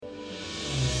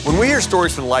hear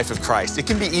stories from the life of Christ, it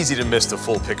can be easy to miss the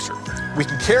full picture. We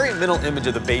can carry a mental image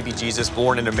of the baby Jesus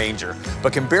born in a manger,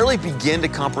 but can barely begin to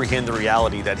comprehend the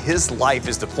reality that his life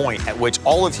is the point at which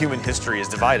all of human history is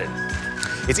divided.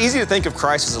 It's easy to think of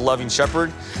Christ as a loving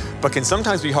shepherd, but can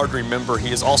sometimes be hard to remember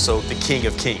he is also the King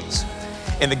of Kings.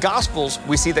 In the Gospels,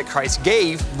 we see that Christ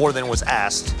gave more than was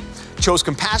asked, chose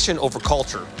compassion over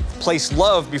culture, placed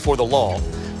love before the law,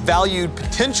 valued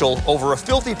potential over a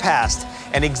filthy past,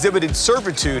 and exhibited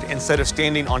servitude instead of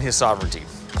standing on his sovereignty.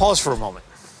 Pause for a moment.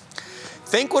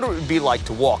 Think what it would be like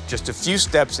to walk just a few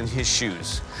steps in his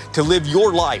shoes, to live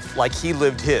your life like he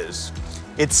lived his.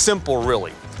 It's simple,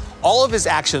 really. All of his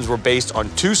actions were based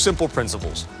on two simple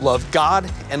principles: love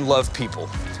God and love people.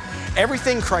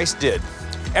 Everything Christ did,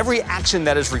 every action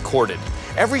that is recorded,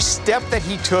 every step that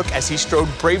he took as he strode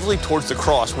bravely towards the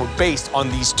cross were based on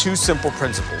these two simple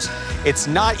principles. It's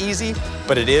not easy,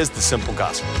 but it is the simple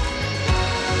gospel.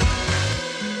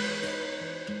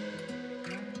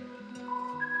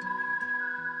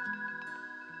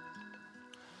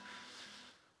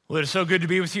 Well, it's so good to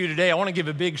be with you today. I want to give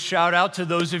a big shout out to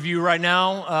those of you right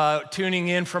now tuning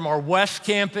in from our West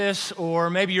Campus, or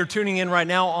maybe you're tuning in right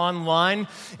now online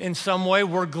in some way.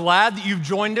 We're glad that you've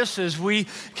joined us as we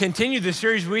continue the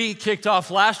series we kicked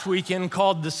off last weekend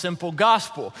called The Simple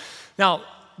Gospel. Now,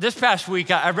 this past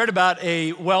week, I read about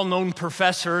a well-known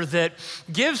professor that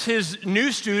gives his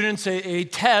new students a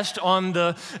test on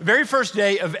the very first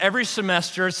day of every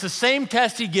semester. It's the same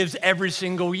test he gives every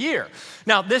single year.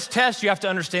 Now, this test, you have to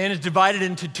understand, is divided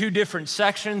into two different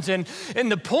sections. And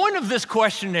the point of this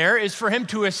questionnaire is for him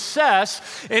to assess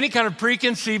any kind of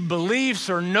preconceived beliefs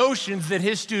or notions that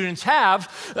his students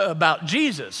have about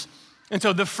Jesus. And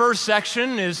so the first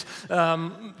section is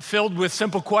filled with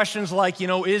simple questions like,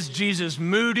 is Jesus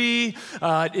moody?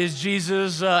 Is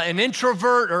Jesus an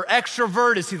introvert or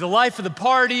extrovert? Is he the life of the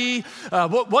party?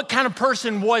 What kind of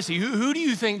person was he? Who do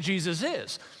you think Jesus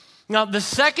is? Now, the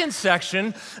second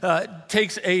section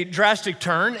takes a drastic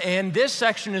turn, and this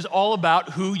section is all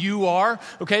about who you are.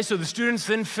 Okay, so the students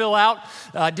then fill out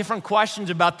different questions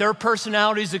about their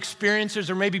personalities, experiences,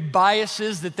 or maybe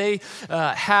biases that they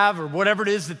have, or whatever it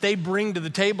is that they bring to the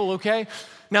table, okay?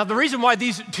 Now, the reason why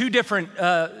these two different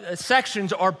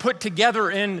sections are put together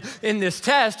in this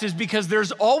test is because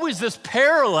there's always this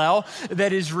parallel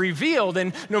that is revealed.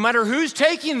 And no matter who's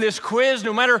taking this quiz,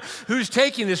 no matter who's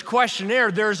taking this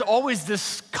questionnaire, there's always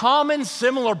this common,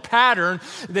 similar pattern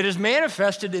that is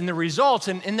manifested in the results.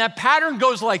 And that pattern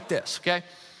goes like this, okay?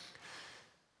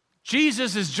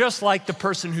 Jesus is just like the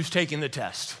person who's taking the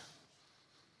test.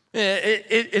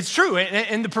 It's true,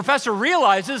 and the professor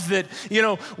realizes that,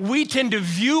 we tend to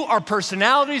view our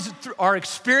personalities, our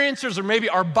experiences, or maybe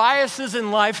our biases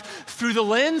in life through the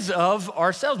lens of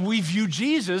ourselves. We view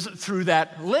Jesus through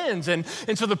that lens, and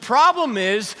so the problem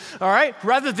is, all right,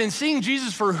 rather than seeing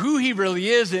Jesus for who he really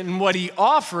is and what he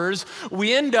offers,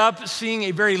 we end up seeing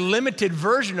a very limited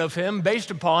version of him based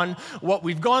upon what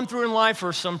we've gone through in life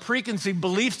or some preconceived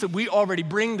beliefs that we already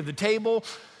bring to the table.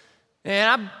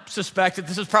 And I suspect that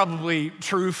this is probably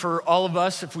true for all of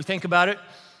us if we think about it.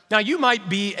 Now, you might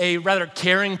be a rather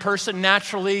caring person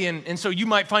naturally, and so you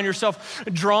might find yourself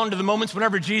drawn to the moments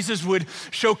whenever Jesus would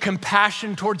show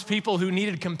compassion towards people who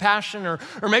needed compassion, or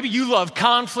maybe you love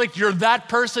conflict, you're that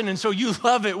person, and so you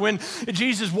love it when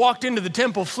Jesus walked into the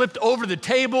temple, flipped over the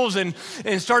tables, and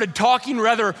started talking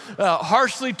rather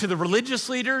harshly to the religious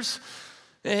leaders.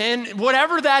 And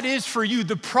whatever that is for you,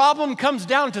 the problem comes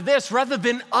down to this: rather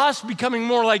than us becoming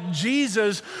more like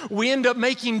Jesus, we end up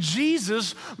making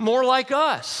Jesus more like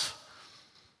us.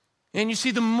 And you see,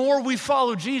 the more we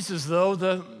follow Jesus, though,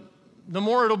 the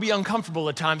more it'll be uncomfortable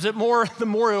at times. The more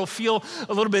it'll feel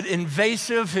a little bit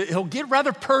invasive. He'll get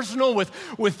rather personal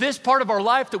with this part of our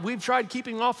life that we've tried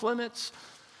keeping off limits.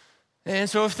 And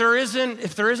so if there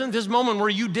isn't this moment where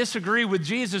you disagree with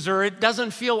Jesus, or it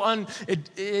doesn't feel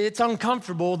it's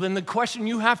uncomfortable, then the question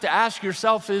you have to ask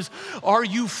yourself is, are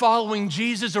you following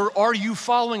Jesus, or are you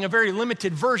following a very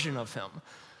limited version of him?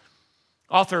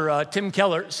 Author Tim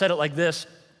Keller said it like this: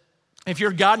 if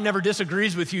your God never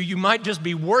disagrees with you, you might just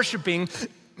be worshiping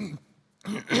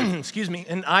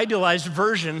an idealized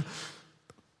version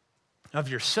of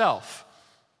yourself.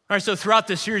 All right, so throughout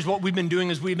this series, what we've been doing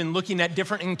is we've been looking at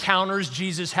different encounters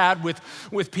Jesus had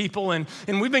with people, and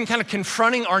we've been kind of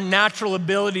confronting our natural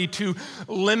ability to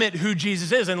limit who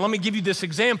Jesus is. And let me give you this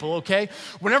example, okay?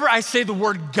 Whenever I say the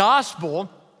word gospel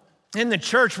in the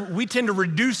church, we tend to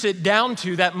reduce it down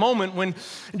to that moment when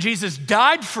Jesus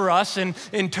died for us and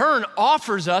in turn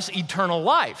offers us eternal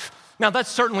life. Now, that's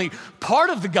certainly part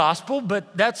of the gospel,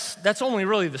 but that's only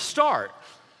really the start.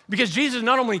 Because Jesus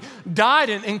not only died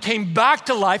and came back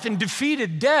to life and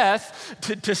defeated death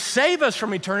to save us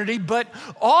from eternity, but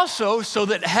also so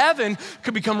that heaven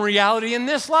could become reality in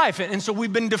this life. And so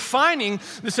we've been defining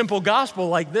the simple gospel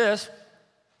like this.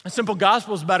 A simple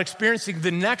gospel is about experiencing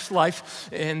the next life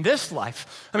in this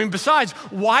life. I mean, besides,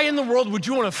 why in the world would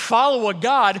you want to follow a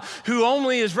God who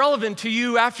only is relevant to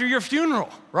you after your funeral,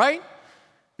 right?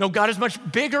 No, God is much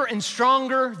bigger and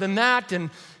stronger than that, and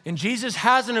Jesus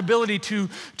has an ability to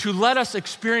let us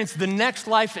experience the next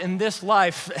life in this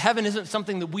life. Heaven isn't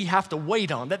something that we have to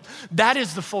wait on. That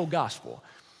is the full gospel.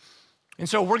 And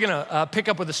so we're gonna pick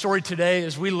up with a story today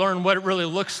as we learn what it really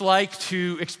looks like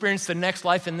to experience the next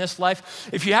life in this life.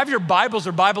 If you have your Bibles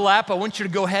or Bible app, I want you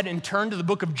to go ahead and turn to the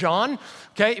book of John,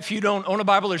 okay? If you don't own a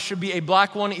Bible, there should be a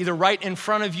black one either right in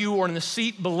front of you or in the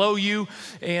seat below you.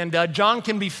 And John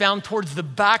can be found towards the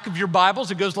back of your Bibles.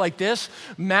 It goes like this: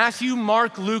 Matthew,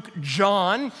 Mark, Luke,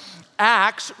 John,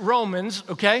 Acts, Romans,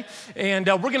 okay? And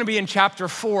we're gonna be in chapter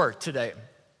 4 today.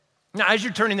 Now, as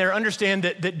you're turning there, understand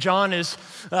that John is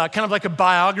kind of like a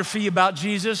biography about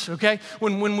Jesus, okay?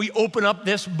 When we open up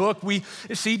this book, we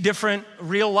see different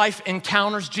real-life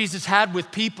encounters Jesus had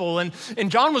with people. And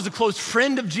John was a close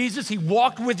friend of Jesus. He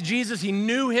walked with Jesus. He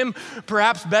knew him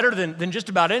perhaps better than just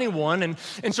about anyone.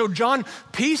 And so John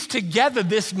pieced together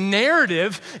this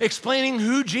narrative explaining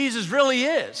who Jesus really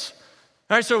is.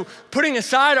 All right, so putting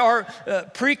aside our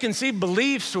preconceived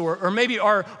beliefs or maybe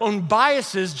our own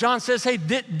biases, John says, hey,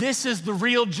 this is the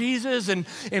real Jesus, and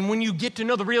when you get to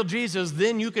know the real Jesus,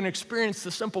 then you can experience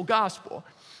the simple gospel.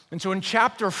 And so in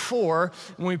chapter 4,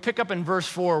 when we pick up in verse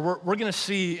 4, we're gonna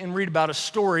see and read about a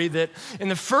story that in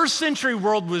the first century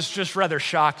world was just rather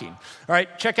shocking. All right,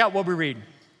 check out what we read.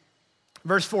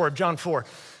 Verse 4 of John 4.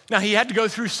 Now he had to go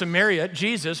through Samaria,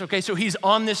 Jesus, okay, so he's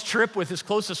on this trip with his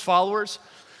closest followers.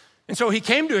 And so he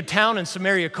came to a town in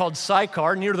Samaria called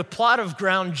Sychar, near the plot of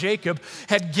ground Jacob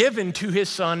had given to his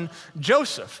son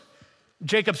Joseph.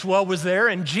 Jacob's well was there,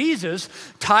 and Jesus,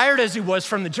 tired as he was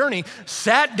from the journey,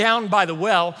 sat down by the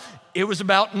well. It was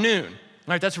about noon. All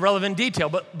right, that's a relevant detail,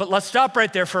 but let's stop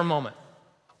right there for a moment.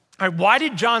 All right, why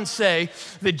did John say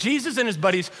that Jesus and his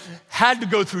buddies had to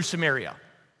go through Samaria?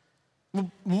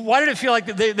 Why did it feel like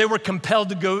they were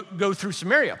compelled to go through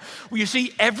Samaria? Well, you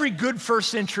see, every good first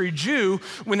century Jew,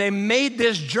 when they made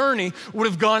this journey, would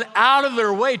have gone out of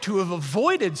their way to have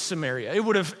avoided Samaria. It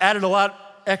would have added a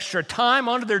lot extra time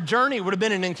onto their journey. It would have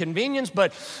been an inconvenience,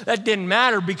 but that didn't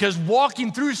matter because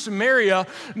walking through Samaria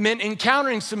meant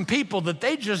encountering some people that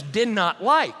they just did not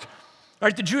like. All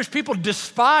right, the Jewish people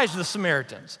despised the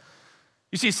Samaritans.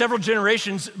 You see, several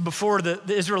generations before the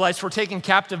Israelites were taken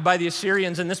captive by the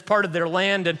Assyrians in this part of their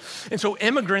land, and so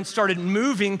immigrants started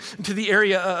moving to the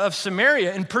area of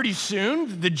Samaria, and pretty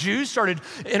soon the Jews started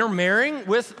intermarrying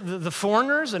with the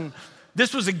foreigners, and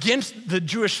this was against the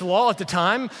Jewish law at the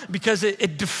time because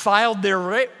it defiled their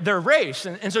race.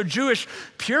 And so Jewish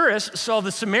purists saw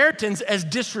the Samaritans as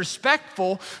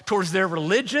disrespectful towards their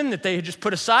religion, that they had just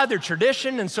put aside their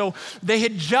tradition. And so they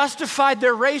had justified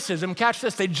their racism. Catch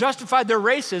this, they justified their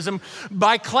racism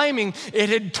by claiming it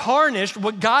had tarnished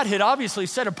what God had obviously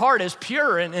set apart as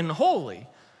pure and holy.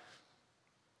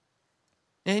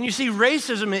 And you see,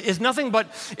 racism is nothing but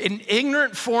an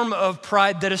ignorant form of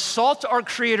pride that assaults our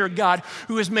Creator God,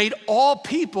 who has made all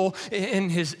people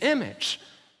in His image.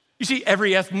 You see,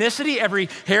 every ethnicity, every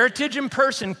heritage and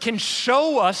person can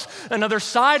show us another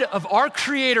side of our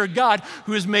Creator God,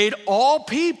 who has made all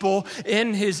people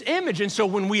in His image. And so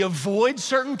when we avoid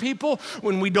certain people,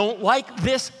 when we don't like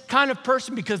this kind of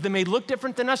person because they may look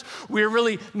different than us, we're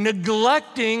really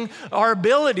neglecting our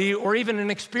ability or even an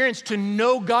experience to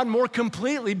know God more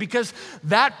completely, because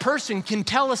that person can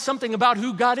tell us something about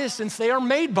who God is since they are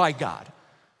made by God.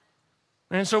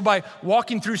 And so by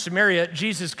walking through Samaria,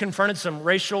 Jesus confronted some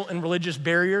racial and religious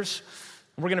barriers.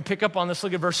 We're gonna pick up on this.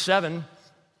 Look at verse 7.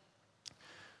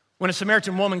 When a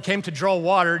Samaritan woman came to draw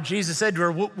water, Jesus said to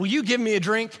her, "Will you give me a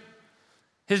drink?"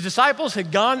 His disciples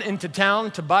had gone into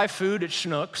town to buy food at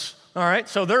Schnucks. All right,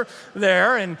 so they're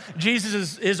there, and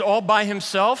Jesus is all by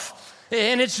himself,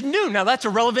 and it's noon. Now that's a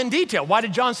relevant detail. Why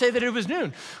did John say that it was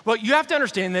noon? Well, you have to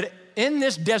understand that in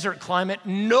this desert climate,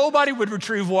 nobody would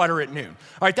retrieve water at noon.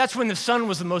 All right, that's when the sun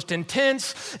was the most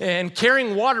intense, and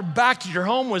carrying water back to your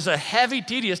home was a heavy,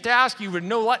 tedious task. You would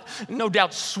no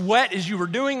doubt sweat as you were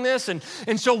doing this. And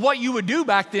so what you would do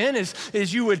back then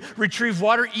is you would retrieve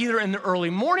water either in the early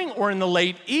morning or in the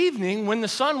late evening when the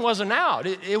sun wasn't out.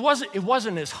 It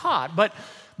wasn't as hot.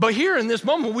 But here in this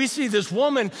moment, we see this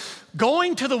woman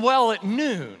going to the well at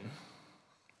noon.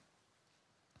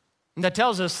 And that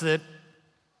tells us that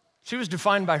she was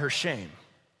defined by her shame.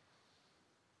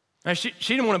 Now, she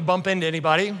didn't want to bump into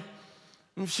anybody.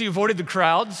 She avoided the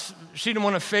crowds. She didn't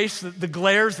want to face the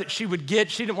glares that she would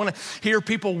get. She didn't want to hear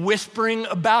people whispering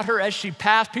about her as she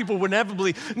passed. People would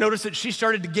inevitably notice that she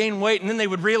started to gain weight, and then they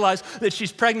would realize that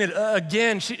she's pregnant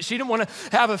again. She didn't want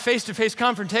to have a face-to-face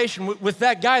confrontation with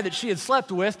that guy that she had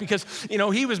slept with because,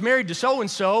 he was married to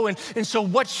so-and-so. And so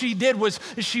what she did was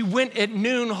she went at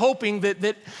noon hoping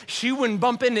that she wouldn't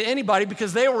bump into anybody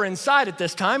because they were inside at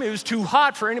this time. It was too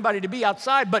hot for anybody to be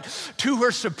outside. But to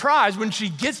her surprise, when she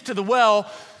gets to the well,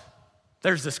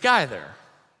 there's this guy there,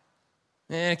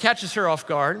 and it catches her off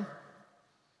guard.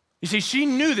 You see, she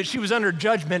knew that she was under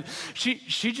judgment. She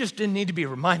just didn't need to be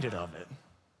reminded of it.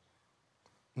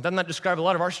 Doesn't that describe a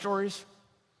lot of our stories?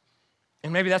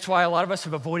 And maybe that's why a lot of us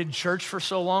have avoided church for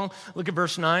so long. Look at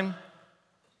verse 9.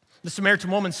 The Samaritan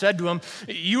woman said to him,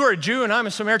 "You are a Jew and I'm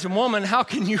a Samaritan woman. How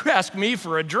can you ask me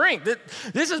for a drink?"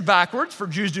 This is backwards, for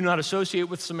Jews do not associate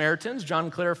with Samaritans. John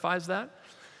clarifies that.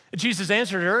 Jesus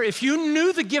answered her, "If you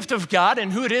knew the gift of God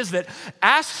and who it is that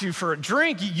asks you for a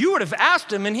drink, you would have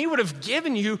asked him and he would have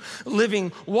given you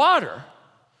living water."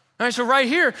 All right, so right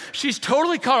here, she's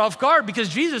totally caught off guard because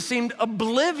Jesus seemed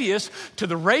oblivious to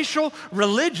the racial,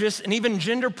 religious, and even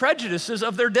gender prejudices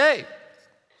of their day.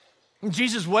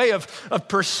 Jesus' way of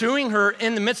pursuing her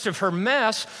in the midst of her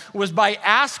mess was by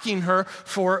asking her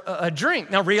for a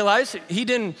drink. Now realize, he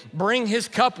didn't bring his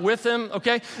cup with him,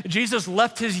 okay? Jesus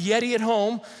left his Yeti at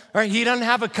home, all right? He doesn't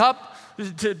have a cup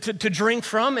to drink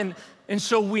from, and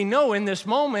so we know in this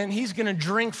moment, he's gonna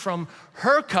drink from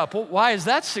her cup. Well, why is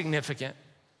that significant?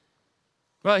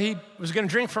 Well, he was going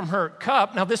to drink from her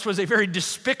cup. Now, this was a very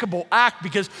despicable act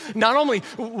because not only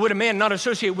would a man not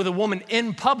associate with a woman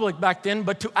in public back then,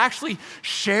 but to actually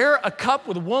share a cup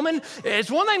with a woman, it's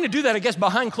one thing to do that, I guess,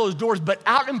 behind closed doors, but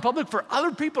out in public for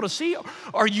other people to see?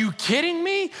 Are you kidding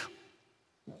me?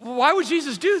 Why would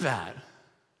Jesus do that?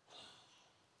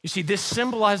 You see, this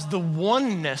symbolized the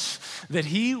oneness that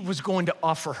he was going to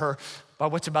offer her by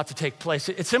what's about to take place.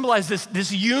 It symbolized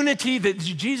this unity that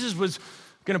Jesus was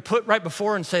going to put right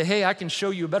before and say, "Hey, I can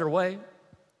show you a better way." All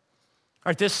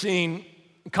right, this scene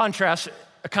contrasts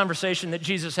a conversation that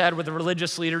Jesus had with a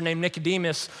religious leader named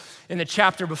Nicodemus in the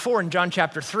chapter before, in John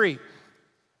chapter 3.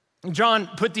 John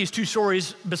put these two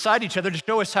stories beside each other to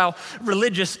show us how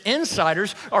religious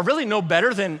insiders are really no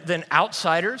better than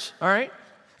outsiders, all right?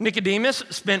 Nicodemus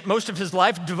spent most of his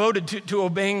life devoted to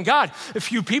obeying God. A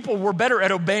few people were better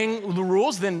at obeying the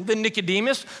rules than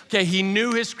Nicodemus. Okay, he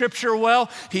knew his scripture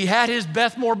well. He had his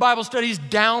Beth Moore Bible studies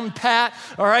down pat,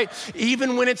 all right?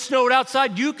 Even when it snowed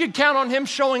outside, you could count on him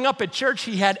showing up at church.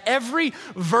 He had every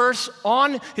verse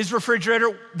on his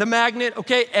refrigerator, the magnet,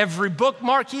 okay, every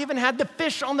bookmark. He even had the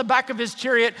fish on the back of his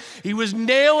chariot. He was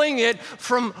nailing it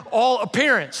from all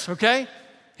appearance, okay?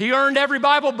 He earned every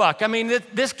Bible buck. I mean,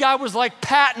 this guy was like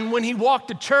Patton when he walked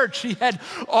to church. He had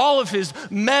all of his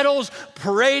medals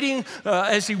parading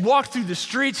as he walked through the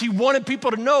streets. He wanted people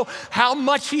to know how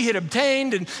much he had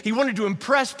obtained, and he wanted to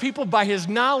impress people by his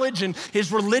knowledge and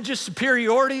his religious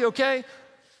superiority, okay?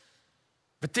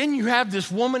 But then you have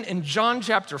this woman in John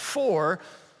chapter 4.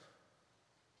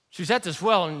 She's at this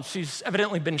well, and she's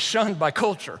evidently been shunned by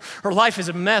culture. Her life is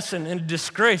a mess and a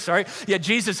disgrace, all right? Yet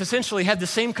Jesus essentially had the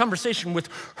same conversation with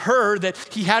her that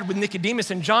he had with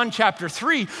Nicodemus in John chapter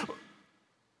 3.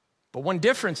 But one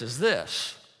difference is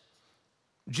this: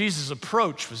 Jesus'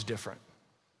 approach was different.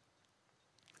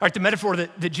 All right, the metaphor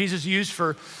that Jesus used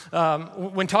for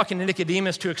when talking to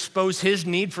Nicodemus to expose his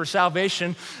need for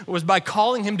salvation was by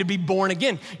calling him to be born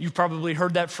again. You've probably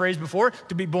heard that phrase before,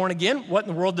 to be born again. What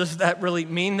in the world does that really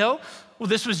mean, though? Well,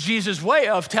 this was Jesus' way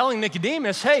of telling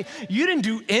Nicodemus, hey, you didn't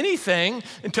do anything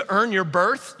to earn your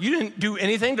birth. You didn't do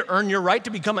anything to earn your right to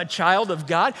become a child of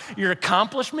God. Your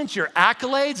accomplishments, your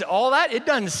accolades, all that, it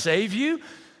doesn't save you.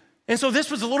 And so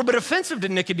this was a little bit offensive to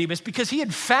Nicodemus because he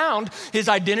had found his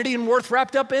identity and worth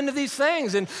wrapped up into these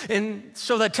things. And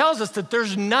so that tells us that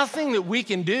there's nothing that we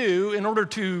can do in order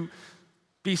to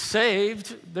be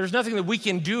saved. There's nothing that we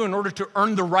can do in order to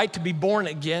earn the right to be born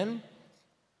again.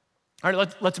 All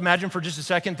right, let's imagine for just a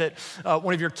second that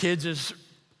one of your kids is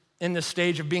in this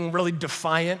stage of being really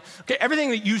defiant. Okay, everything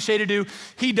that you say to do,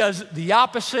 he does the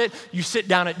opposite. You sit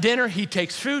down at dinner, he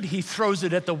takes food, he throws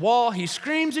it at the wall, he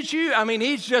screams at you. I mean,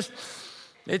 it's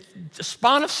a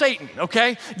spawn of Satan,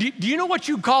 okay? Do you know what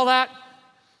you call that?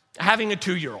 Having a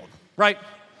 2-year-old, right?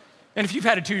 And if you've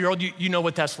had a 2-year-old, you know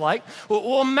what that's like.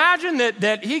 Well, imagine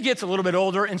that he gets a little bit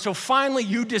older, and so finally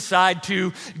you decide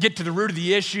to get to the root of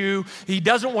the issue. He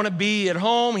doesn't want to be at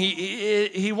home.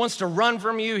 He wants to run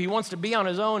from you. He wants to be on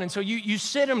his own. And so you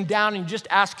sit him down and you just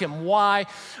ask him why.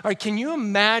 All right, can you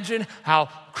imagine how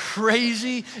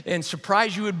crazy and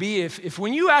surprised you would be if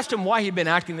when you asked him why he'd been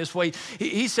acting this way,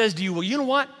 he says to you, well, you know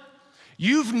what?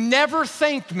 You've never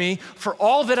thanked me for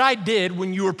all that I did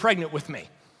when you were pregnant with me.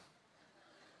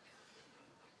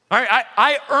 All right,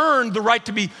 I earned the right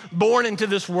to be born into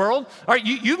this world. All right,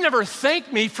 you've never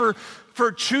thanked me for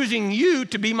choosing you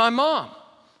to be my mom.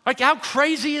 Like, how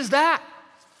crazy is that?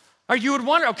 Or you would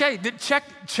wonder, okay,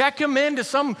 check him into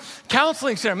some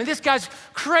counseling center. I mean, this guy's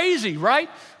crazy, right?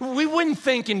 We wouldn't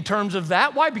think in terms of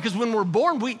that. Why? Because when we're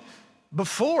born, we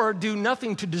before do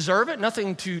nothing to deserve it,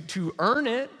 nothing to earn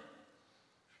it.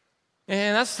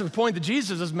 And that's the point that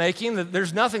Jesus is making, that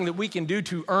there's nothing that we can do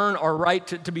to earn our right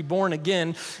to be born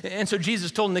again. And so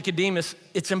Jesus told Nicodemus,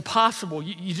 it's impossible.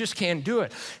 You just can't do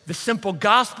it. The simple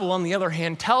gospel, on the other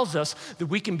hand, tells us that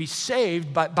we can be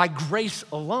saved by grace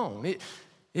alone. It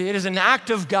is an act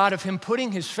of God, of him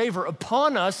putting his favor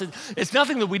upon us. It's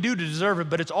nothing that we do to deserve it,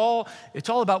 but it's all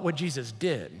about what Jesus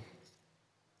did.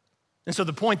 And so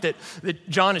the point that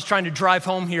John is trying to drive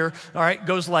home here, all right,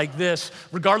 goes like this.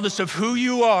 Regardless of who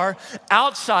you are,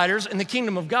 outsiders in the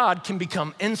kingdom of God can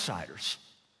become insiders.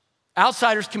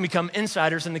 Outsiders can become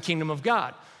insiders in the kingdom of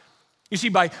God. You see,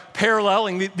 by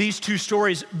paralleling these two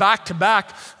stories back to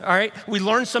back, all right, we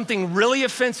learn something really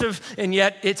offensive, and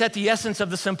yet it's at the essence of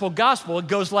the simple gospel. It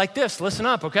goes like this. Listen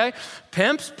up, okay?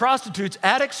 Pimps, prostitutes,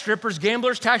 addicts, strippers,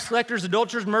 gamblers, tax collectors,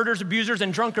 adulterers, murderers, abusers,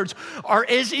 and drunkards are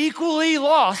as equally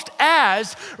lost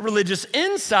as religious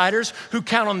insiders who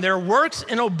count on their works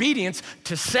and obedience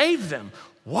to save them.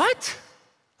 What?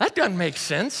 That doesn't make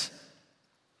sense.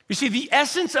 You see, the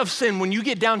essence of sin, when you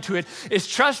get down to it, is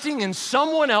trusting in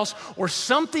someone else or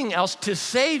something else to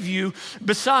save you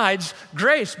besides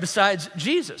grace, besides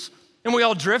Jesus. And we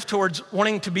all drift towards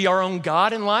wanting to be our own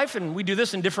God in life, and we do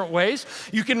this in different ways.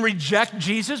 You can reject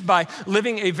Jesus by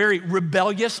living a very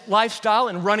rebellious lifestyle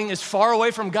and running as far away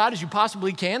from God as you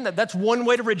possibly can. That's one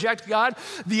way to reject God.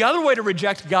 The other way to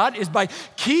reject God is by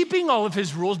keeping all of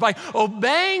his rules, by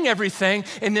obeying everything,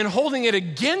 and then holding it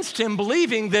against him,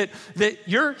 believing that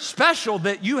you're special,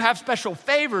 that you have special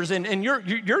favors, and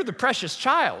you're the precious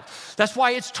child. That's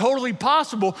why it's totally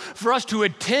possible for us to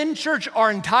attend church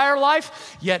our entire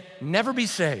life, yet never be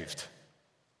saved.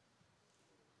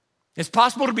 It's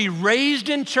possible to be raised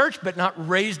in church, but not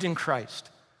raised in Christ.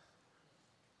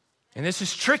 And this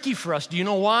is tricky for us. Do you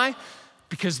know why?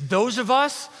 Because those of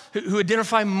us who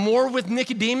identify more with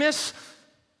Nicodemus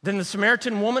than the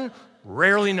Samaritan woman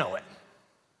rarely know it.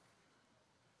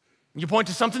 You point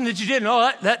to something that you did,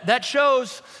 oh, that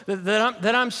shows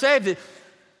that I'm saved. And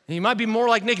you might be more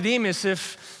like Nicodemus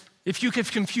if you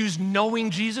could confuse knowing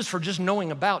Jesus for just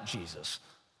knowing about Jesus.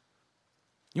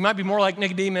 You might be more like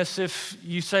Nicodemus if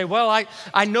you say, well,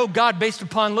 I know God based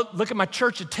upon, look at my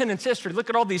church attendance history. Look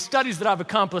at all these studies that I've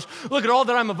accomplished. Look at all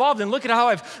that I'm involved in. Look at how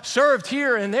I've served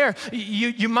here and there.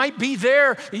 You might be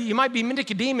there. You might be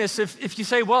Nicodemus if you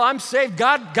say, well, I'm saved.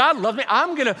 God loved me.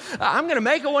 I'm gonna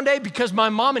make it one day because my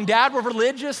mom and dad were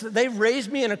religious. They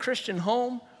raised me in a Christian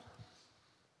home.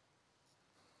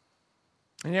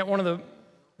 And yet one of the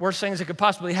worst things that could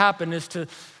possibly happen is to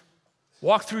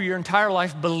walk through your entire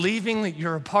life believing that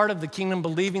you're a part of the kingdom,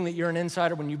 believing that you're an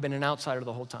insider when you've been an outsider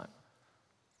the whole time.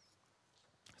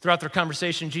 Throughout their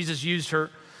conversation, Jesus used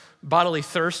her bodily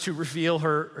thirst to reveal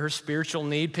her spiritual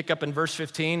need. Pick up in verse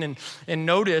 15 and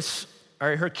notice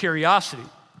her curiosity.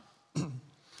 The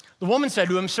woman said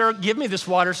to him, "Sir, give me this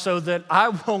water so that I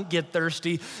won't get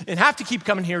thirsty and have to keep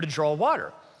coming here to draw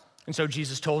water." And so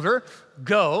Jesus told her,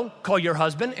 "Go, call your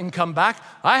husband and come back."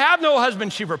 "I have no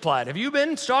husband," she replied. "Have you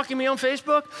been stalking me on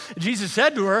Facebook?" Jesus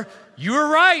said to her, "You are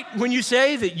right when you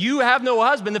say that you have no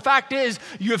husband. The fact is,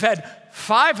 you have had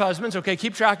 5 husbands." Okay,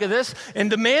 keep track of this.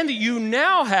 "And the man that you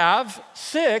now have,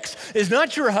 6, is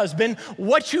not your husband.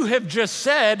 What you have just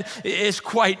said is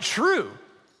quite true."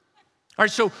 All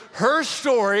right, so her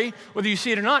story, whether you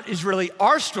see it or not, is really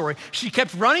our story. She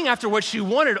kept running after what she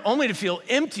wanted only to feel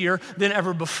emptier than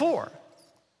ever before.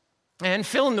 And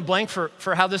fill in the blank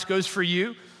for how this goes for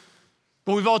you.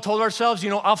 But we've all told ourselves,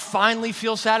 I'll finally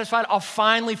feel satisfied. I'll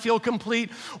finally feel complete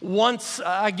once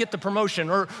I get the promotion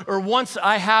or once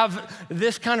I have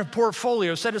this kind of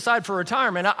portfolio set aside for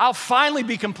retirement. I'll finally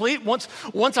be complete once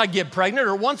I get pregnant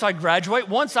or once I graduate,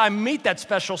 once I meet that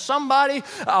special somebody.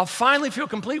 I'll finally feel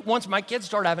complete once my kids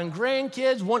start having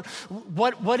grandkids.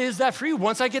 What is that for you?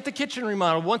 Once I get the kitchen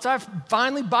remodeled, once I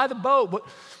finally buy the boat.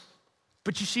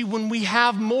 But you see, when we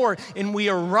have more and we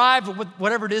arrive at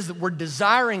whatever it is that we're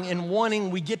desiring and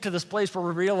wanting, we get to this place where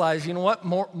we realize, you know what,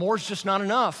 more's just not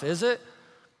enough, is it?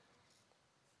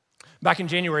 Back in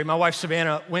January, my wife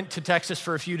Savannah went to Texas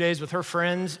for a few days with her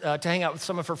friends to hang out with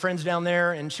some of her friends down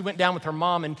there, and she went down with her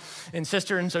mom and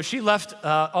sister, and so she left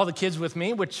all the kids with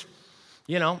me, which,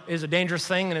 you know, is a dangerous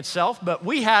thing in itself, but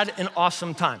we had an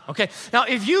awesome time, okay? Now,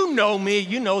 if you know me,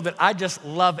 you know that I just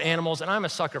love animals, and I'm a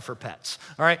sucker for pets,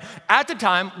 all right? At the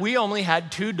time, we only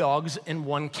had 2 dogs and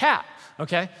 1 cat,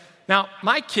 okay? Now,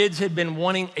 my kids had been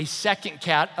wanting a second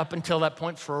cat up until that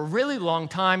point for a really long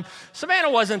time. Savannah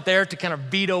wasn't there to kind of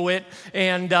veto it,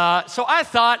 and so I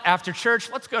thought after church,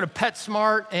 let's go to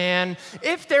PetSmart, and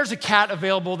if there's a cat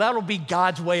available, that'll be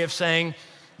God's way of saying,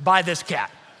 buy this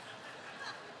cat.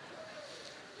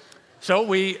 So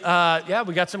we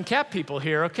got some cat people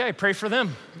here. Okay, pray for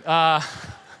them.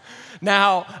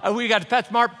 Now, we got to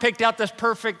PetSmart, picked out this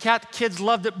perfect cat. The kids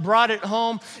loved it, brought it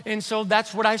home. And so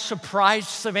that's what I surprised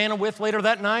Savannah with later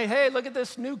that night. Hey, look at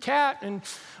this new cat. And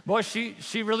boy,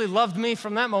 she really loved me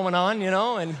from that moment on, you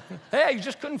know. And hey, you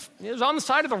just couldn't, it was on the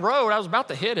side of the road. I was about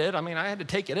to hit it. I mean, I had to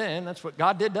take it in. That's what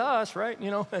God did to us, right? You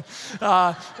know.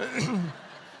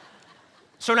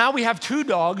 So now we have 2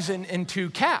 dogs and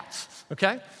 2 cats,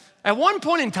 okay? At one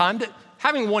point in time,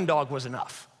 having 1 dog was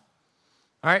enough,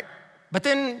 all right? But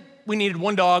then we needed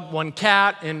 1 dog, 1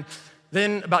 cat, and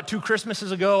then about 2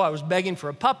 Christmases ago, I was begging for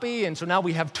a puppy, and so now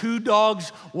we have 2 dogs,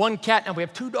 1 cat. Now we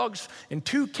have 2 dogs and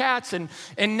 2 cats, and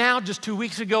now just 2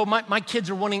 weeks ago, my kids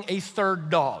are wanting a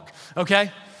 3rd dog,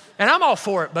 okay? And I'm all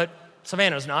for it, but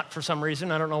Savannah's not for some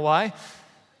reason, I don't know why.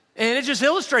 And it just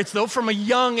illustrates, though, from a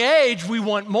young age, we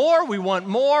want more.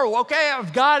 Okay,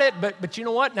 I've got it, but you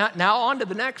know what? Now on to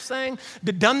the next thing.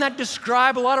 Doesn't that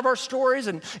describe a lot of our stories?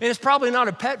 And it's probably not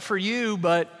a pet for you,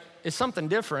 but it's something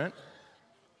different.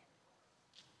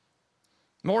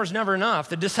 More is never enough.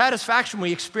 The dissatisfaction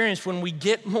we experience when we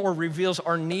get more reveals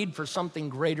our need for something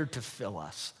greater to fill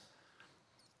us.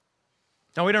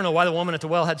 Now, we don't know why the woman at the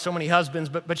well had so many husbands,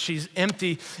 but she's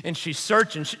empty and she's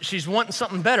searching. She's wanting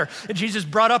something better. And Jesus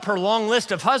brought up her long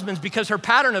list of husbands because her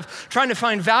pattern of trying to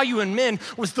find value in men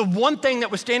was the one thing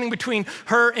that was standing between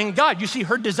her and God. You see,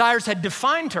 her desires had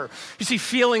defined her. You see,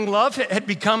 feeling love had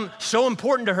become so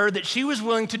important to her that she was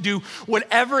willing to do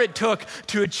whatever it took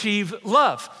to achieve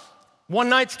love. One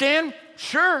night stand?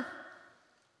 Sure.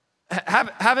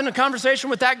 Having a conversation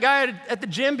with that guy at the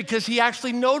gym because he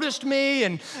actually noticed me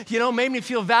and, you know, made me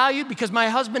feel valued because my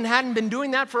husband hadn't been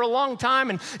doing that for a long time,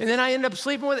 and then I end up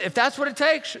sleeping with it. If that's what it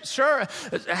takes, sure.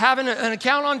 Having an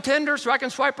account on Tinder so I can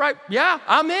swipe right, yeah,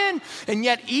 I'm in. And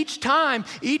yet each time,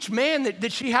 each man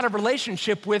that she had a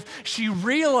relationship with, she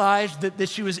realized that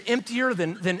she was emptier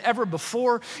than ever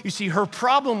before. You see, her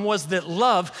problem was that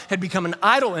love had become an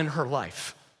idol in her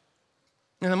life.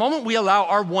 And the moment we allow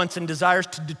our wants and desires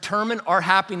to determine our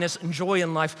happiness and joy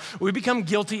in life, we become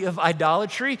guilty of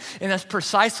idolatry, and that's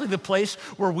precisely the place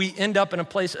where we end up in a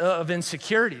place of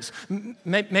insecurities.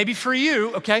 Maybe for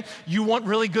you, okay, you want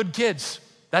really good kids.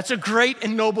 That's a great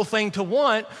and noble thing to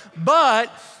want, but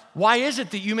why is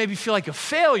it that you maybe feel like a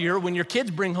failure when your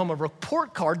kids bring home a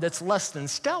report card that's less than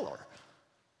stellar?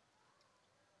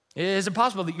 Is it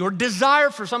possible that your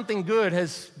desire for something good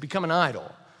has become an idol?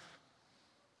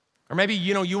 Or maybe,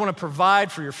 you know, you want to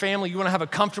provide for your family, you want to have a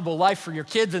comfortable life for your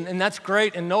kids, and that's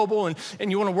great and noble, and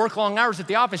you want to work long hours at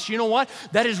the office. You know what?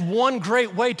 That is one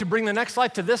great way to bring the next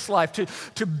life to this life,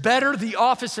 to better the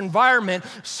office environment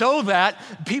so that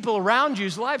people around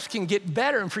you's lives can get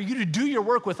better and for you to do your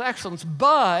work with excellence.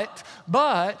 But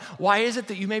why is it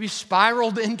that you maybe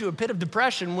spiraled into a pit of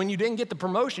depression when you didn't get the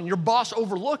promotion? Your boss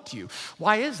overlooked you.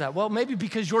 Why is that? Well, maybe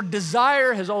because your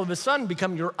desire has all of a sudden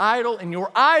become your idol, and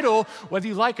your idol, whether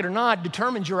you like it or not,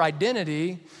 determines your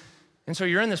identity, and so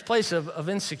you're in this place of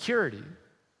insecurity.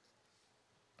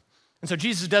 And so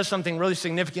Jesus does something really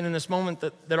significant in this moment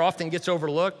that often gets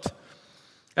overlooked.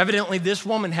 Evidently, this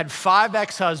woman had 5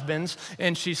 ex-husbands,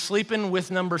 and she's sleeping with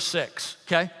number 6,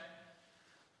 okay?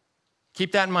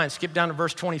 Keep that in mind. Skip down to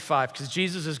verse 25, because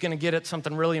Jesus is going to get at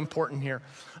something really important here.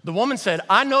 The woman said,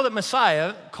 I know that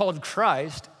Messiah, called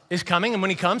Christ, is coming, and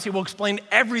when he comes, he will explain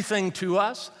everything to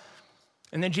us.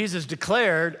 And then Jesus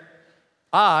declared,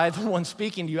 I, the one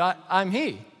speaking to you, I'm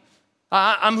he.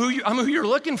 I'm who you're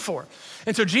looking for.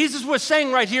 And so Jesus was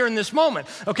saying right here in this moment,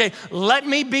 okay, let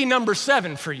me be number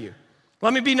 7 for you.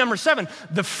 Let me be number 7.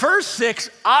 The first 6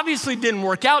 obviously didn't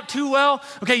work out too well.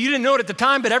 Okay, you didn't know it at the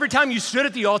time, but every time you stood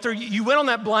at the altar, you went on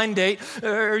that blind date,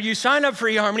 or you signed up for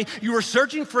eHarmony, you were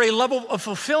searching for a level of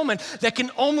fulfillment that can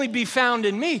only be found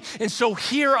in me. And so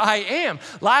here I am.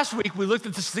 Last week, we looked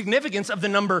at the significance of the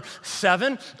number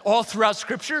 7 all throughout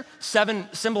Scripture. 7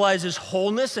 symbolizes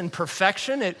wholeness and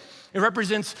perfection. It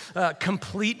represents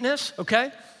completeness,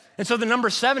 okay? And so the number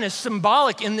 7 is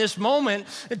symbolic in this moment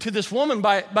to this woman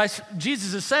by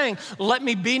Jesus is saying, let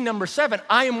me be number 7.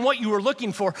 I am what you are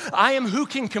looking for. I am who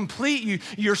can complete you.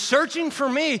 You're searching for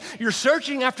me. You're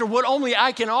searching after what only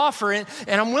I can offer, and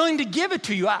I'm willing to give it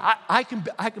to you. I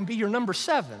can be your number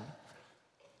 7.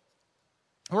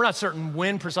 We're not certain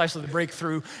when precisely the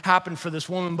breakthrough happened for this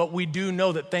woman, but we do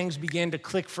know that things began to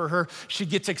click for her. She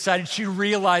gets excited. She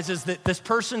realizes that this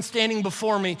person standing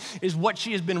before me is what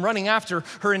she has been running after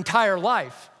her entire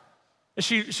life.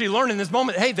 She learned in this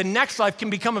moment, hey, the next life can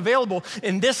become available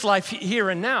in this life here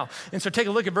and now. And so take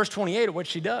a look at verse 28 of what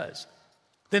she does.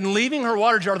 Then leaving her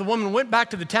water jar, the woman went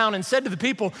back to the town and said to the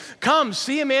people, come,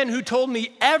 see a man who told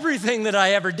me everything that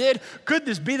I ever did. Could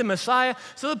this be the Messiah?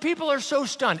 So the people are so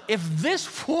stunned. If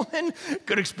this woman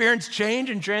could experience change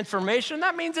and transformation,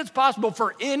 that means it's possible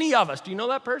for any of us. Do you know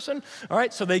that person? All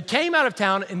right, so they came out of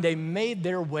town and they made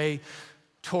their way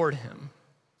toward him.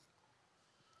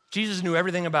 Jesus knew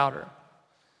everything about her.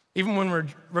 Even when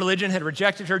religion had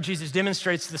rejected her, Jesus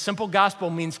demonstrates the simple gospel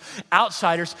means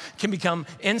outsiders can become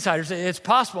insiders. It's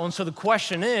possible. And so the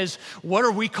question is, what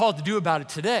are we called to do about it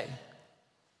today?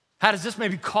 How does this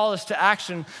maybe call us to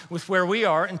action with where we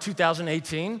are in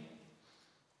 2018?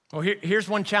 Well, here's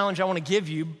one challenge I want to give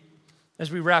you as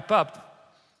we wrap up.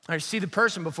 All right, see the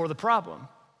person before the problem.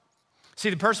 See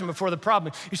the person before the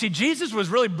problem. You see, Jesus was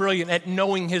really brilliant at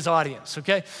knowing his audience,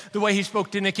 okay? The way he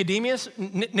spoke to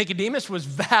Nicodemus was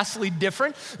vastly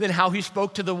different than how he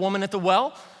spoke to the woman at the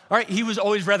well. All right, he was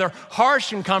always rather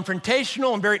harsh and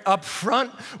confrontational and very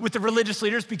upfront with the religious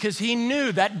leaders because he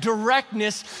knew that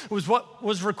directness was what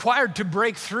was required to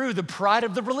break through the pride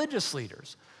of the religious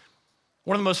leaders.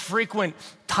 One of the most frequent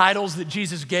titles that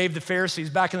Jesus gave the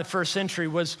Pharisees back in the first century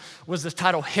was this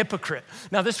title, hypocrite.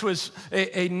 Now, this was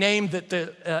a name that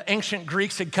the ancient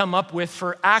Greeks had come up with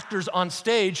for actors on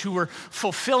stage who were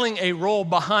fulfilling a role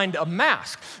behind a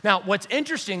mask. Now, what's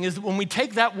interesting is that when we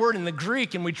take that word in the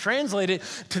Greek and we translate it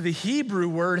to the Hebrew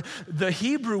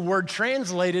word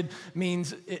translated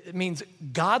means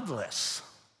godless.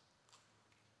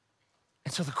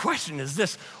 And so the question is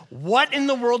this: what in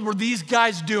the world were these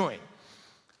guys doing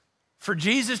for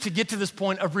Jesus to get to this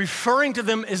point of referring to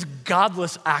them as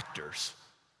godless actors?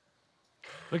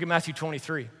 Look at Matthew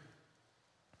 23.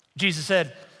 Jesus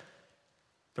said,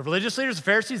 the religious leaders, the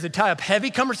Pharisees, they tie up heavy,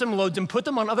 cumbersome loads and put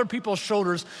them on other people's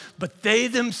shoulders, but they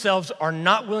themselves are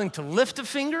not willing to lift a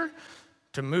finger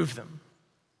to move them.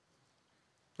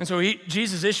 And so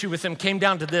Jesus' issue with them came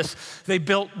down to this: they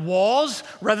built walls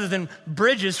rather than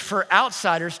bridges for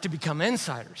outsiders to become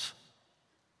insiders.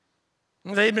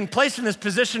 They had been placed in this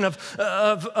position of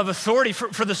authority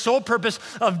for the sole purpose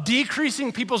of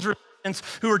decreasing people's resistance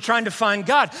who were trying to find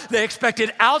God. They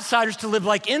expected outsiders to live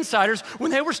like insiders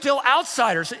when they were still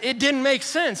outsiders. It didn't make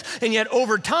sense. And yet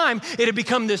over time, it had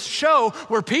become this show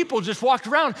where people just walked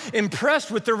around impressed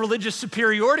with their religious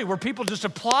superiority, where people just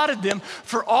applauded them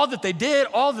for all that they did,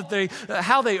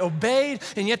 how they obeyed,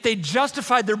 and yet they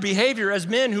justified their behavior as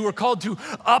men who were called to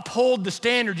uphold the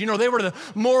standard. You know, they were the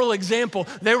moral example.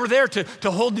 They were there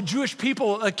to hold the Jewish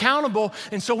people accountable.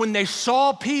 And so when they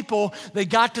saw people, they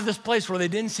got to this place where they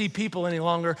didn't see people any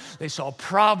longer. They saw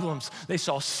problems, they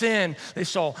saw sin, they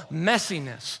saw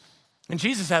messiness. And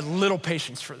Jesus had little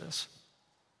patience for this.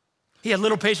 He had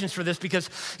little patience for this because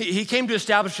he came to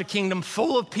establish a kingdom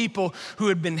full of people who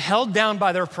had been held down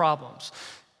by their problems.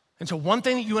 And so one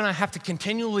thing that you and I have to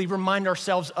continually remind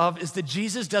ourselves of is that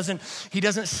Jesus doesn't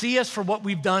see us for what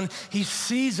we've done. He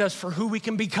sees us for who we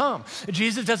can become.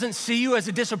 Jesus doesn't see you as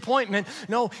a disappointment.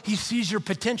 No, he sees your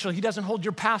potential. He doesn't hold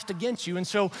your past against you. And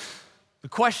so the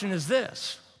question is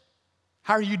this: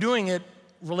 how are you doing it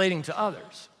relating to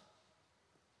others?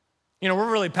 You know,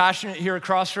 we're really passionate here at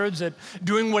Crossroads at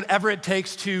doing whatever it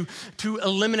takes to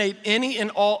eliminate any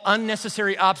and all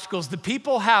unnecessary obstacles that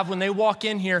people have when they walk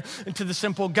in here into the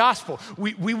simple gospel.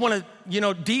 We want to,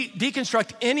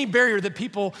 deconstruct any barrier that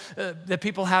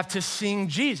people have to seeing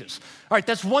Jesus. All right,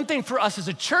 that's one thing for us as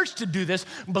a church to do this,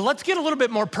 but let's get a little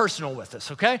bit more personal with this,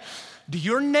 okay? Do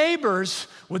your neighbors,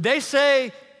 would they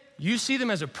say you see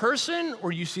them as a person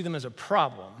or you see them as a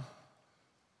problem?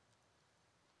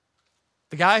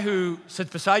 The guy who sits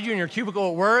beside you in your cubicle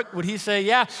at work, would he say,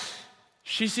 yeah,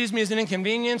 she sees me as an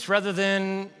inconvenience rather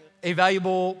than a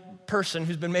valuable person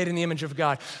who's been made in the image of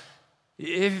God.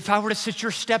 If I were to sit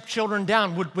your stepchildren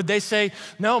down, would they say,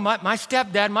 no, my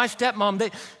stepdad, my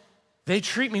stepmom, they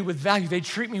treat me with value, they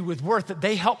treat me with worth, that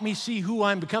they help me see who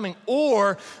I'm becoming?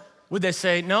 Or would they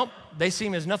say, nope, they see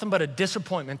me as nothing but a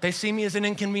disappointment. They see me as an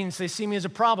inconvenience. They see me as a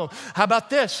problem. How about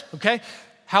this, okay?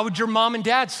 How would your mom and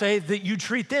dad say that you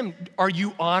treat them? Are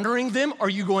you honoring them? Are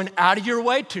you going out of your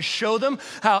way to show them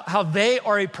how they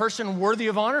are a person worthy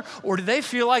of honor? Or do they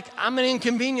feel like I'm an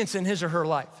inconvenience in his or her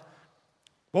life?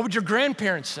 What would your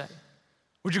grandparents say?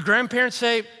 Would your grandparents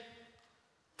say,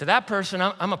 to that person,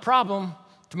 I'm a problem.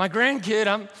 To my grandkid,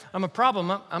 I'm a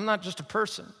problem. I'm not just a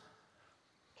person.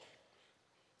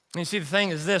 And you see, the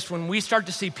thing is this, when we start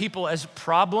to see people as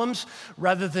problems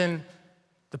rather than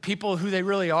the people who they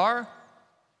really are,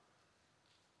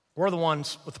 we're the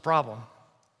ones with the problem,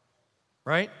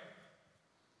 right?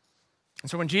 And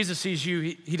so when Jesus sees you,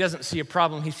 he doesn't see a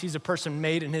problem. He sees a person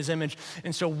made in his image.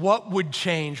 And so what would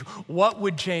change? What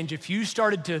would change if you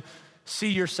started to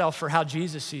see yourself for how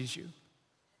Jesus sees you?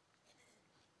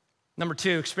 Number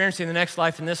two, experiencing the next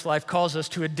life in this life calls us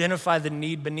to identify the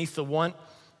need beneath the want.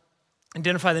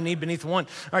 Identify the need beneath the want.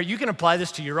 All right, you can apply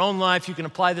this to your own life. You can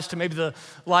apply this to maybe the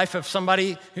life of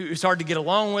somebody who's hard to get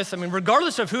along with. I mean,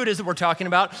 regardless of who it is that we're talking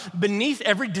about, beneath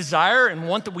every desire and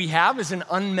want that we have is an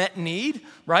unmet need,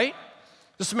 right?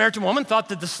 The Samaritan woman thought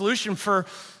that the solution for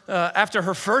after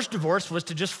her first divorce was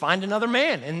to just find another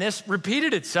man. And this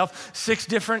repeated itself 6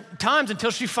 different times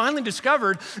until she finally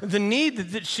discovered the need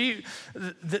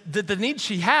that the need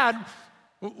she had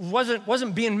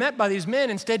wasn't being met by these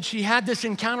men. Instead, she had this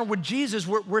encounter with Jesus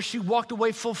where she walked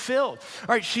away fulfilled.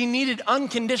 All right, she needed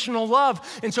unconditional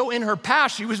love. And so in her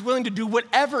past, she was willing to do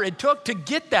whatever it took to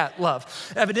get that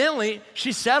love. Evidently,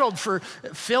 she settled for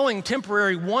filling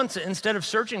temporary wants instead of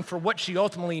searching for what she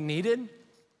ultimately needed.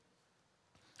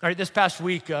 All right, this past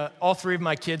week, all 3 of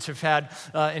my kids have had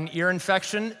an ear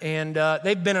infection, and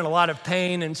they've been in a lot of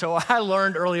pain. And so I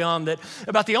learned early on that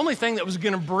about the only thing that was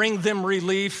going to bring them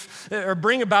relief or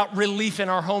bring about relief in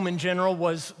our home in general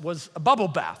was a bubble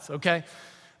bath, okay?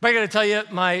 But I got to tell you,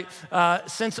 my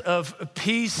sense of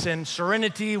peace and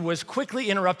serenity was quickly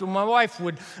interrupted when my wife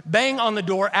would bang on the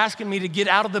door asking me to get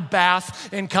out of the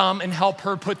bath and come and help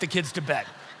her put the kids to bed.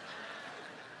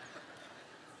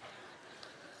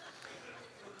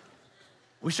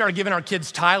 We started giving our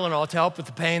kids Tylenol to help with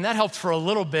the pain. That helped for a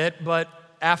little bit, but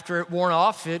after it wore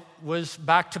off, it was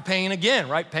back to pain again,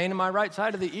 right? Pain in my right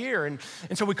side of the ear. And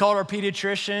so we called our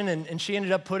pediatrician, and she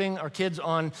ended up putting our kids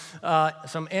on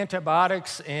some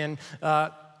antibiotics, and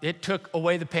it took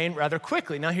away the pain rather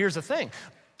quickly. Now, here's the thing.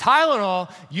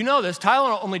 Tylenol, you know this,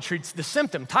 Tylenol only treats the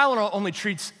symptom. Tylenol only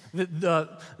treats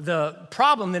the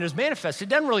problem that is manifested.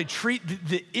 It doesn't really treat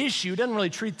the issue. It doesn't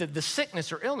really treat the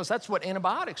sickness or illness. That's what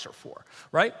antibiotics are for,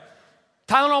 right?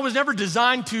 Tylenol was never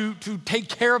designed to take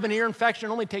care of an ear infection.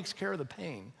 It only takes care of the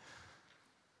pain.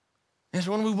 And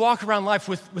so when we walk around life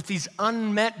with these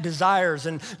unmet desires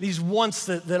and these wants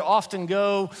that often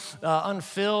go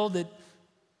unfilled,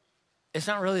 it's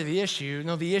not really the issue.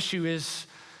 No, the issue is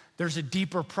there's a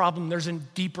deeper problem, there's a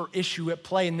deeper issue at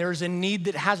play, and there's a need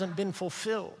that hasn't been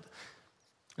fulfilled.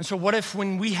 And so what if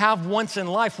when we have wants in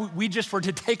life, we just were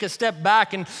to take a step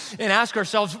back and ask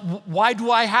ourselves, why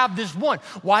do I have this want?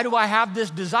 Why do I have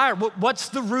this desire? What's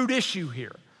the root issue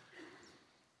here?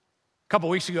 A couple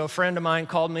weeks ago, a friend of mine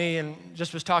called me and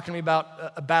just was talking to me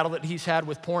about a battle that he's had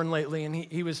with porn lately, and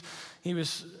he was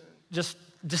just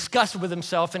disgusted with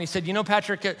himself, and he said, you know,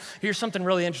 Patrick, here's something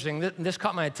really interesting. This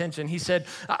caught my attention. He said,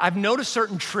 I've noticed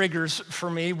certain triggers for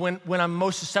me when I'm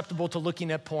most susceptible to looking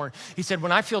at porn. He said,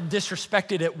 when I feel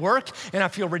disrespected at work and I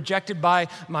feel rejected by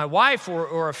my wife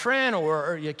or a friend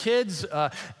or your kids,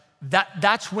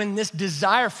 that's when this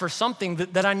desire for something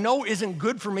that I know isn't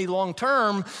good for me long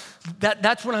term,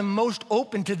 that's when I'm most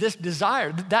open to this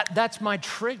desire. That's my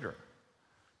trigger.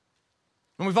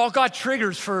 And we've all got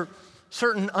triggers for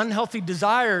certain unhealthy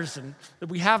desires that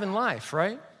we have in life,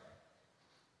 right?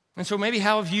 And so maybe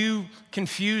how have you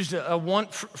confused a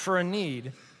want for a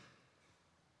need?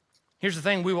 Here's the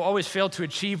thing, we will always fail to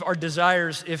achieve our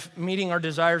desires if meeting our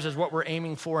desires is what we're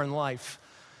aiming for in life.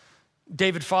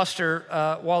 David Foster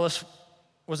Wallace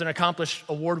was an accomplished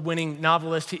award-winning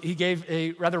novelist. He gave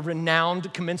a rather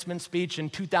renowned commencement speech in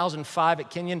 2005 at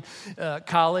Kenyon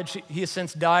College. He has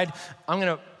since died. I'm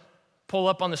gonna pull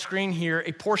up on the screen here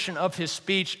a portion of his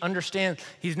speech. Understand,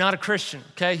 he's not a Christian,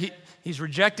 okay? He's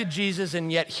rejected Jesus, and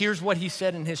yet here's what he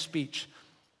said in his speech.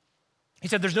 He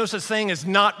said, there's no such thing as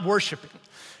not worshiping.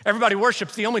 Everybody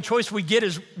worships. The only choice we get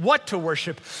is what to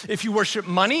worship. If you worship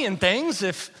money and things,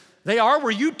 if they are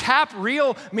where you tap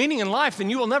real meaning in life, then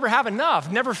you will never have enough,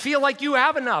 never feel like you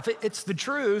have enough. It's the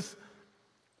truth.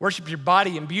 Worship your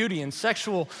body and beauty and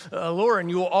sexual allure,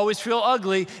 and you will always feel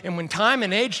ugly. And when time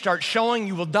and age start showing,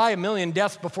 you will die a million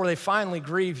deaths before they finally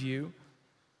grieve you.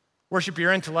 Worship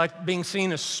your intellect, being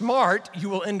seen as smart, you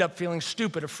will end up feeling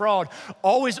stupid, a fraud,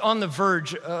 always on the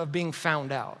verge of being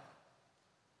found out.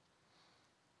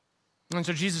 And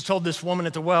so Jesus told this woman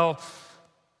at the well,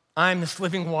 I'm this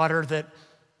living water that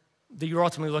you're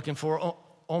ultimately looking for.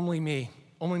 Only me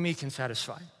can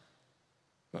satisfy.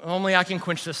 Only I can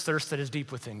quench this thirst that is deep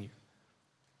within you.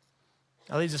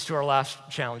 That leads us to our last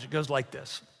challenge. It goes like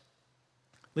this.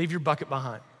 Leave your bucket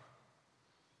behind.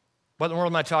 What in the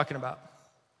world am I talking about?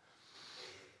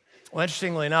 Well,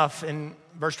 interestingly enough, in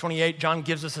verse 28, John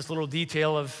gives us this little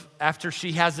detail of after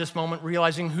she has this moment,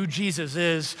 realizing who Jesus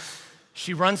is,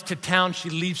 she runs to town, she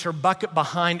leaves her bucket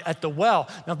behind at the well.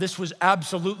 Now, this was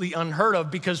absolutely unheard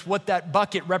of because what that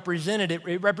bucket represented,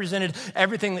 it represented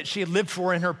everything that she had lived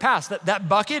for in her past. That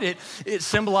bucket, it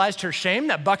symbolized her shame.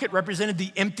 That bucket represented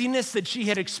the emptiness that she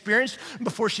had experienced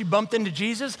before she bumped into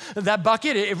Jesus. That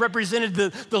bucket, it represented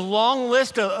the long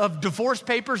list of divorce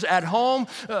papers at home,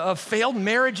 of failed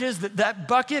marriages. That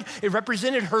bucket, it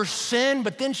represented her sin,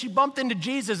 but then she bumped into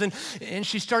Jesus and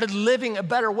she started living a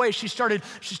better way. She started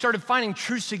finding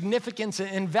true significance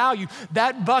and value.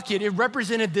 That bucket, it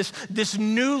represented this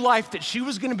new life that she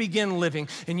was going to begin living.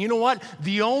 And you know what?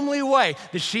 The only way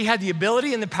that she had the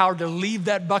ability and the power to leave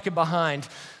that bucket behind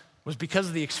was because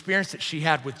of the experience that she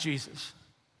had with Jesus.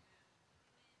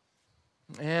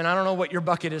 And I don't know what your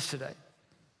bucket is today,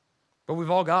 but we've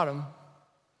all got them,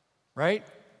 right?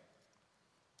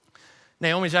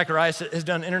 Naomi Zacharias has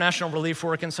done international relief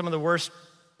work in some of the worst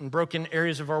and broken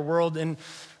areas of our world. In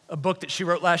a book that she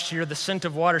wrote last year, The Scent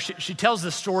of Water, she tells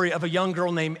the story of a young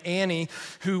girl named Annie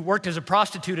who worked as a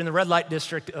prostitute in the red light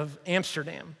district of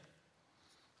Amsterdam.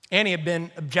 Annie had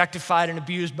been objectified and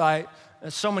abused by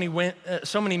so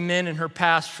many men in her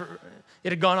past.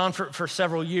 It had gone on for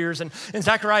several years. And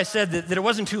Zacharias said that it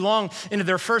wasn't too long into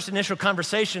their first initial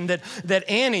conversation that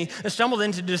Annie stumbled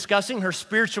into discussing her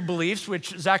spiritual beliefs, which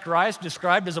Zacharias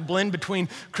described as a blend between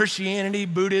Christianity,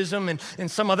 Buddhism,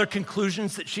 and some other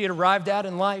conclusions that she had arrived at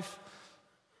in life.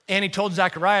 Annie told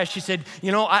Zacharias, she said,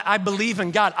 you know, I believe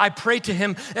in God. I pray to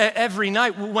him every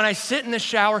night. When I sit in the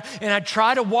shower and I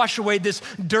try to wash away this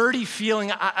dirty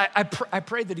feeling, I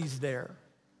pray that he's there.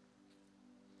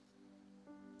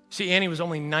 See, Annie was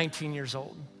only 19 years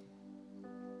old.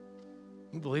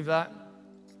 You believe that?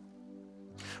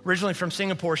 Originally from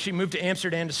Singapore, she moved to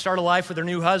Amsterdam to start a life with her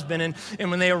new husband.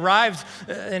 And when they arrived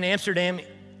in Amsterdam,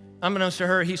 unbeknownst to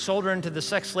her, he sold her into the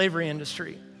sex slavery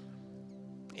industry.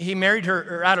 He married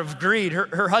her out of greed.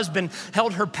 Her husband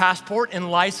held her passport and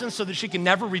license so that she could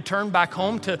never return back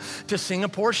home to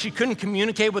Singapore. She couldn't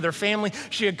communicate with her family.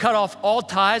 She had cut off all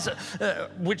ties,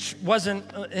 which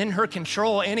wasn't in her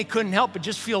control. Annie couldn't help but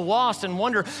just feel lost and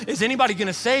wonder, is anybody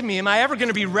gonna save me? Am I ever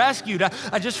gonna be rescued?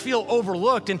 I just feel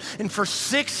overlooked. And for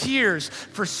 6 years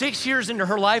into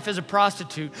her life as a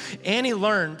prostitute, Annie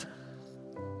learned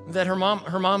that her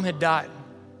mom had died.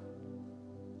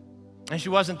 And she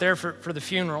wasn't there for the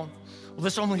funeral. Well,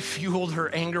 this only fueled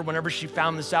her anger whenever she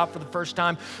found this out for the first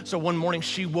time. So one morning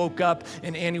she woke up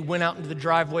and Annie went out into the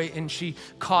driveway and she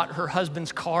caught her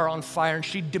husband's car on fire and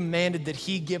she demanded that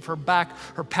he give her back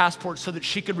her passport so that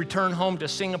she could return home to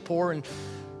Singapore.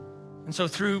 And so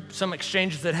through some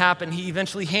exchanges that happened, he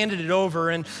eventually handed it over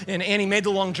and Annie made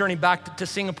the long journey back to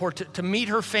Singapore to meet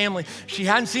her family. She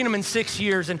hadn't seen them in 6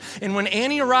 years. And when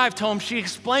Annie arrived home, she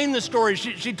explained the story.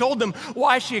 She told them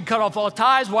why she had cut off all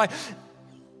ties, why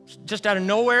just out of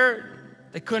nowhere,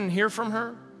 they couldn't hear from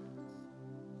her.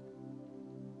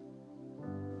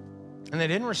 And they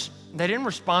didn't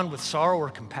respond with sorrow or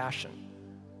compassion.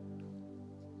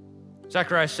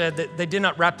 Zacharias said that they did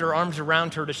not wrap their arms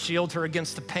around her to shield her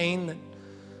against the pain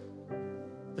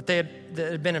that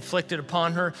had been inflicted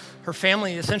upon her. Her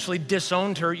family essentially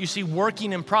disowned her. You see,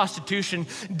 working in prostitution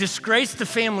disgraced the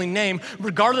family name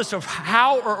regardless of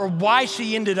how or why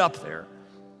she ended up there.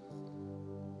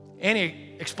 Annie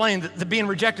explained that being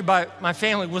rejected by my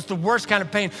family was the worst kind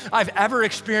of pain I've ever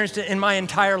experienced in my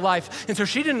entire life. And so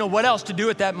she didn't know what else to do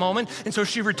at that moment. And so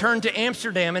she returned to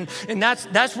Amsterdam. And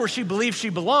that's where she believed she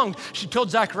belonged. She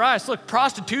told Zacharias, look,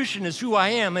 prostitution is who I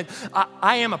am. And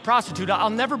I am a prostitute.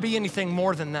 I'll never be anything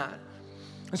more than that.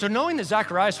 And so knowing that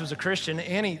Zacharias was a Christian,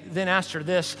 Annie then asked her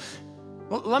this.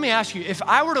 Well, let me ask you, if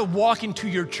I were to walk into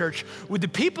your church, would the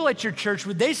people at your church,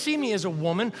 would they see me as a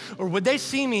woman or would they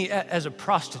see me as a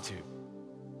prostitute?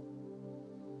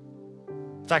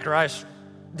 Zacharias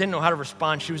didn't know how to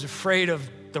respond. She was afraid of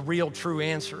the real, true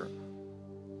answer.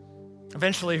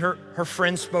 Eventually, her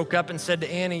friend spoke up and said to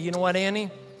Annie, you know what,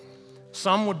 Annie?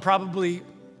 Some would probably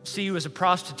see you as a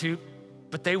prostitute,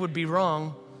 but they would be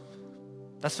wrong.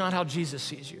 That's not how Jesus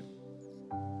sees you.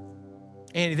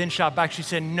 Annie then shot back. She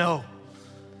said, no.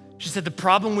 She said, the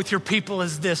problem with your people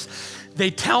is this. They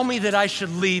tell me that I should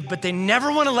leave, but they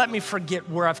never want to let me forget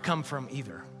where I've come from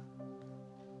either.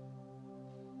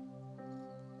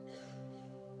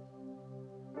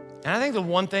 And I think the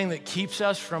one thing that keeps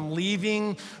us from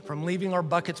leaving our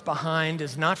buckets behind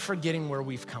is not forgetting where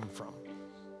we've come from.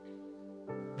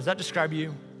 Does that describe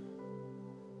you?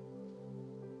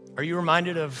 Are you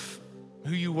reminded of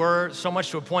who you were so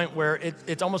much to a point where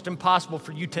it's almost impossible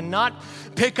for you to not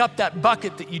pick up that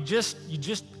bucket that you just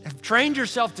have trained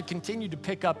yourself to continue to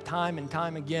pick up time and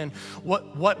time again?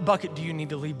 What bucket do you need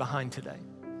to leave behind today?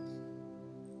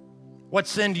 What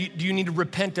sin do you need to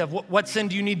repent of? What sin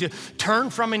do you need to turn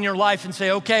from in your life and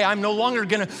say, okay, I'm no longer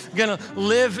gonna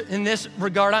live in this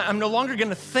regard. I'm no longer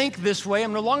gonna think this way.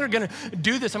 I'm no longer gonna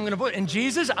do this. I'm gonna vote. And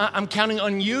Jesus, I'm counting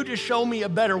on you to show me a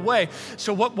better way.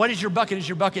 So what is your bucket? Is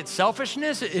your bucket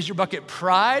selfishness? Is your bucket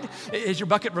pride? Is your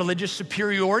bucket religious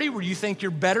superiority where you think you're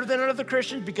better than other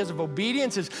Christians because of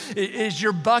obedience? Is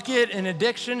your bucket an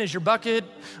addiction? Is your bucket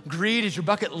greed? Is your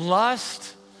bucket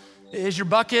lust? Is your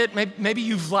bucket, maybe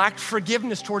you've lacked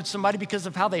forgiveness towards somebody because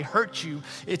of how they hurt you.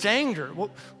 It's anger.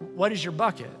 What is your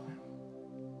bucket?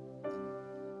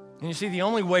 And you see, the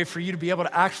only way for you to be able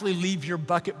to actually leave your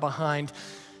bucket behind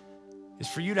is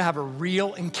for you to have a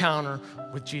real encounter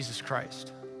with Jesus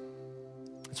Christ.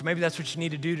 And so maybe that's what you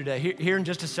need to do today. Here in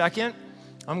just a second,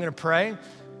 I'm gonna pray,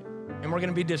 and we're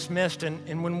gonna be dismissed.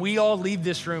 And when we all leave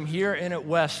this room here in at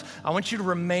West, I want you to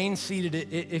remain seated.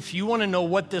 If you wanna know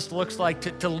what this looks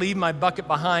like to leave my bucket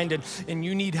behind and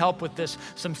you need help with this,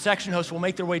 some section hosts will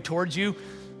make their way towards you.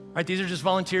 Right, these are just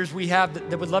volunteers we have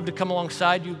that would love to come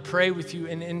alongside you, pray with you,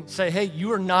 and say, hey,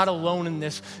 you are not alone in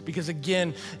this. Because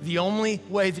again, the only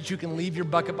way that you can leave your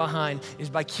bucket behind is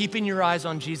by keeping your eyes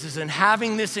on Jesus and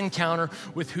having this encounter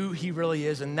with who he really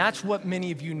is. And that's what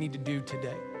many of you need to do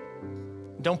today.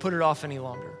 Don't put it off any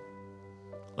longer.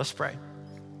 Let's pray.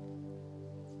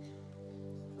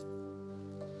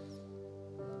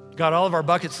 God, all of our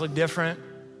buckets look different.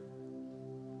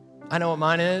 I know what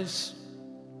mine is.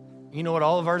 You know what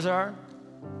all of ours are.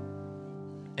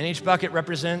 And each bucket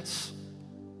represents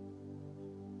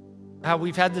how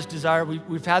we've had this desire,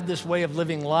 we've had this way of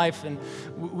living life, and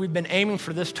we've been aiming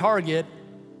for this target,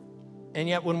 and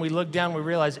yet when we look down, we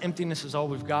realize emptiness is all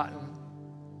we've gotten.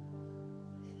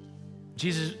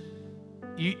 Jesus,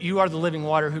 you are the living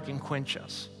water who can quench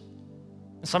us.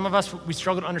 And some of us, we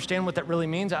struggle to understand what that really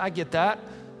means. I get that.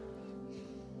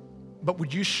 But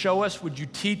would you show us, would you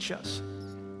teach us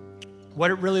what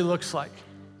it really looks like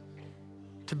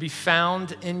to be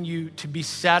found in you, to be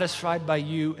satisfied by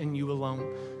you and you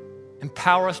alone?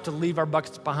 Empower us to leave our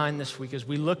buckets behind this week as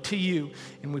we look to you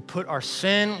and we put our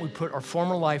sin, we put our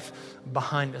former life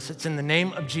behind us. It's in the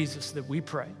name of Jesus that we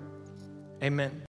pray. Amen.